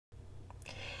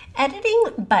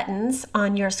Editing buttons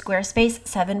on your Squarespace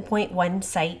 7.1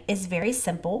 site is very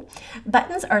simple.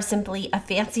 Buttons are simply a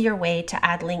fancier way to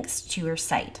add links to your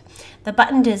site. The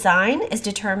button design is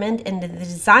determined in the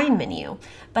design menu,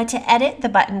 but to edit the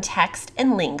button text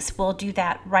and links, we'll do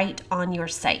that right on your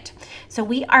site. So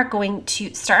we are going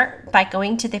to start by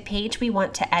going to the page we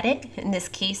want to edit, in this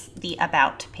case, the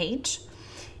About page.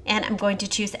 And I'm going to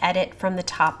choose Edit from the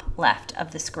top left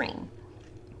of the screen.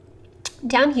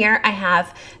 Down here, I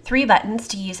have 3 buttons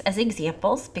to use as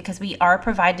examples because we are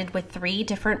provided with 3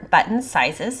 different button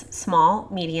sizes, small,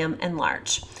 medium, and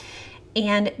large.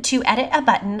 And to edit a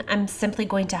button, I'm simply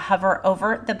going to hover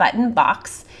over the button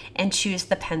box and choose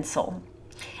the pencil.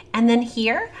 And then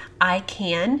here, I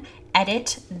can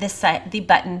edit the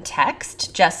button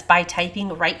text just by typing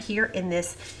right here in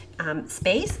this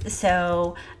space.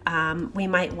 So we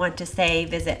might want to say,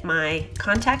 visit my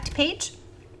contact page.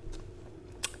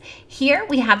 Here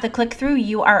we have the click-through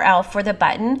URL for the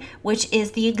button, which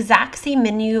is the exact same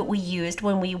menu we used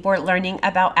when we were learning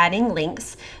about adding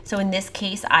links. So in this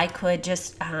case, I could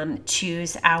just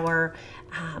choose our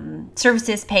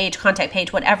services page, contact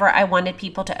page, whatever I wanted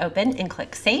people to open, and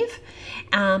click Save.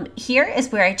 Here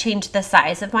is where I change the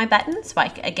size of my button. So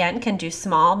I, again, can do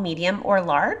small, medium, or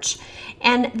large.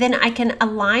 And then I can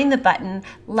align the button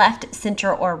left,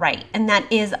 center, or right. And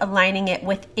that is aligning it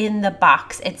within the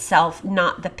box itself,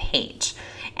 not the page.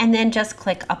 And then just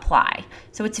click Apply.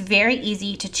 So it's very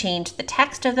easy to change the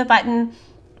text of the button,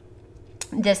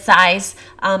 the size,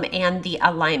 and the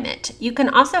alignment. You can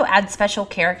also add special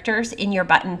characters in your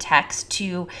button text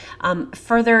to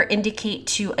further indicate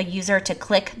to a user to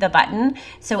click the button.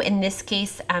 So in this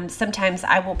case, sometimes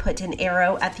I will put an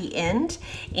arrow at the end,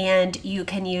 and you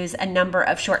can use a number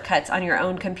of shortcuts on your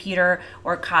own computer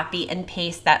or copy and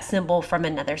paste that symbol from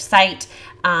another site,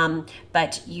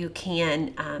 but you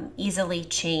can easily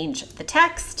change the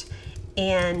text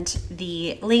and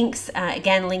the links,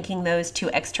 again, linking those to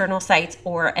external sites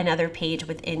or another page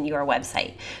within your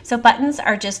website. So buttons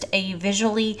are just a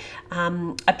visually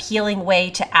appealing way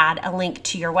to add a link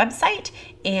to your website,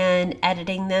 and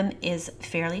editing them is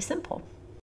fairly simple.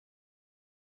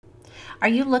 Are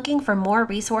you looking for more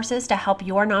resources to help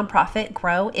your nonprofit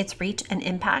grow its reach and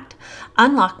impact?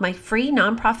 Unlock my free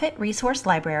nonprofit resource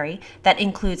library that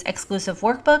includes exclusive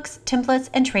workbooks, templates,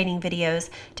 and training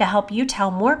videos to help you tell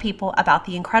more people about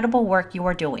the incredible work you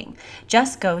are doing.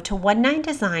 Just go to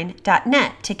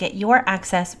 19design.net to get your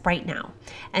access right now.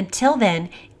 Until then,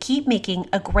 keep making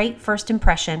a great first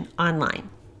impression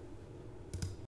online.